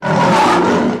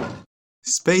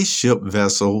Spaceship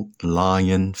Vessel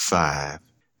Lion 5.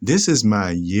 This is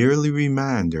my yearly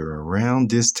reminder around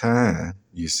this time,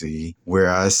 you see, where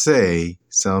I say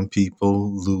some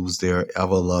people lose their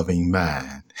ever-loving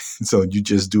mind. So you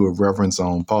just do a reference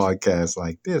on podcasts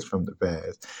like this from the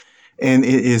past. And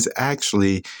it is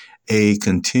actually a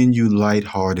continued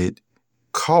lighthearted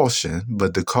caution,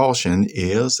 but the caution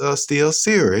is still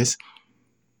serious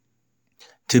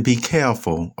to be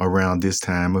careful around this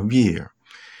time of year.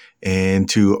 And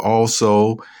to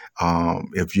also,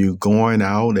 if you're going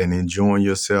out and enjoying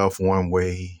yourself one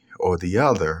way or the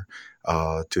other,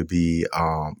 to be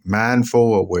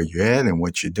mindful of where you're at and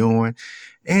what you're doing,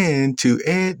 and to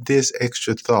add this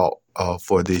extra thought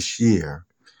for this year.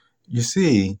 You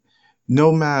see,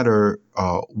 no matter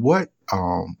what,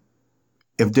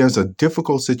 if there's a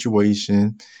difficult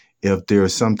situation, if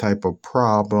there's some type of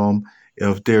problem,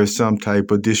 if there's some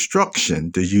type of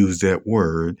destruction, to use that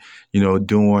word,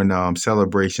 during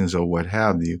celebrations or what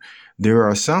have you, there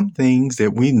are some things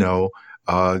that we know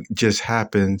just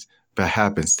happens by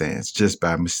happenstance, just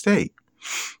by mistake.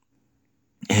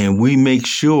 And we make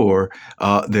sure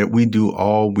that we do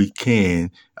all we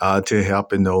can to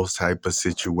help in those type of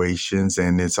situations.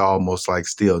 And it's almost like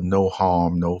still no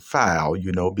harm, no foul,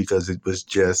 because it was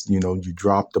just, you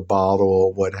dropped the bottle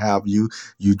or what have you,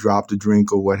 you dropped the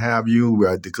drink or what have you,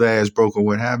 the glass broke or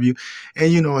what have you.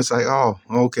 And, it's like, oh,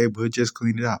 okay, we'll just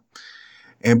clean it up.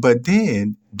 But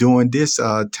then during this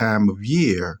time of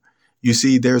year, you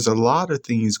see, there's a lot of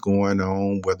things going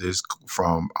on, whether it's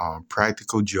from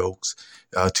practical jokes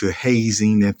to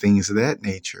hazing and things of that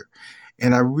nature.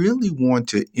 And I really want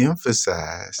to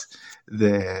emphasize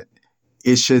that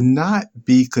it should not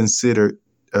be considered,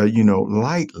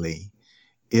 lightly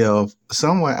if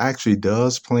someone actually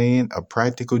does plan a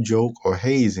practical joke or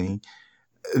hazing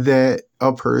that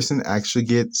a person actually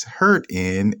gets hurt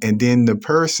in, and then the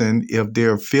person, if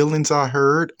their feelings are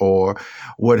hurt or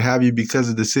what have you because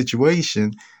of the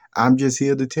situation, I'm just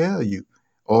here to tell you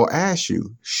or ask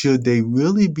you, should they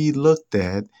really be looked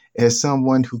at as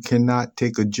someone who cannot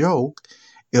take a joke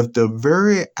if the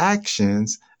very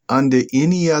actions under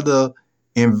any other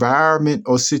environment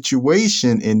or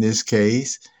situation in this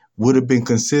case would have been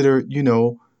considered,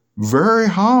 very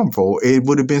harmful? It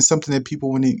would have been something that people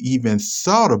wouldn't even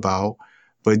thought about,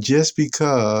 but just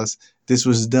because this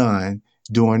was done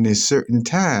during this certain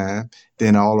time,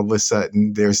 then all of a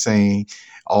sudden they're saying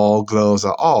all gloves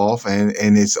are off and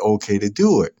it's okay to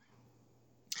do it.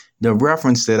 The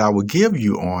reference that I would give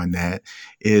you on that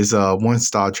is one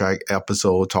Star Trek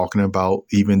episode talking about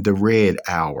even the Red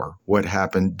Hour, what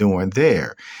happened during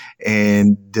there,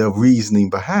 and the reasoning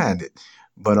behind it.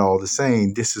 But all the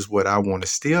same, this is what I want to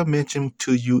still mention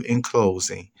to you in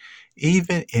closing.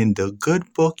 Even in the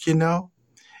good book, in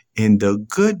the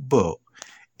good book,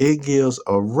 it gives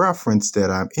a reference that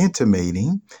I'm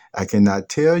intimating. I cannot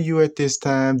tell you at this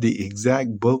time the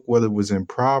exact book, whether it was in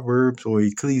Proverbs or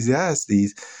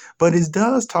Ecclesiastes, but it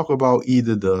does talk about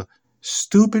either the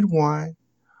stupid one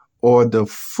or the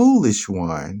foolish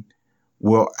one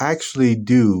will actually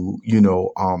do,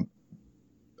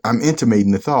 I'm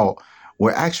intimating the thought,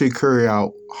 will actually carry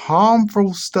out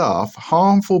harmful stuff,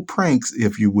 harmful pranks,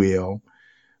 if you will,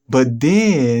 but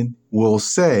then will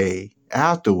say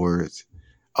afterwards,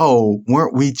 oh,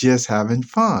 weren't we just having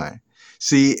fun?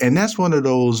 See, and that's one of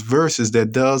those verses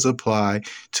that does apply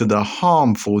to the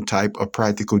harmful type of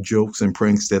practical jokes and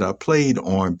pranks that are played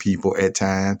on people at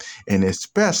times, and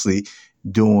especially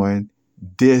during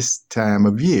this time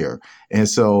of year. And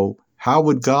so how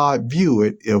would God view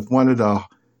it if one of the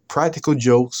practical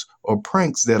jokes or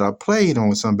pranks that are played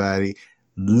on somebody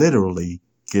literally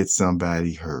get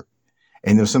somebody hurt?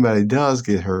 And if somebody does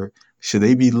get hurt, should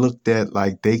they be looked at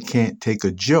like they can't take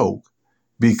a joke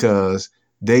because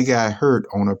they got hurt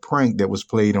on a prank that was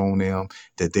played on them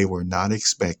that they were not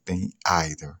expecting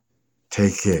either?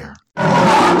 Take care.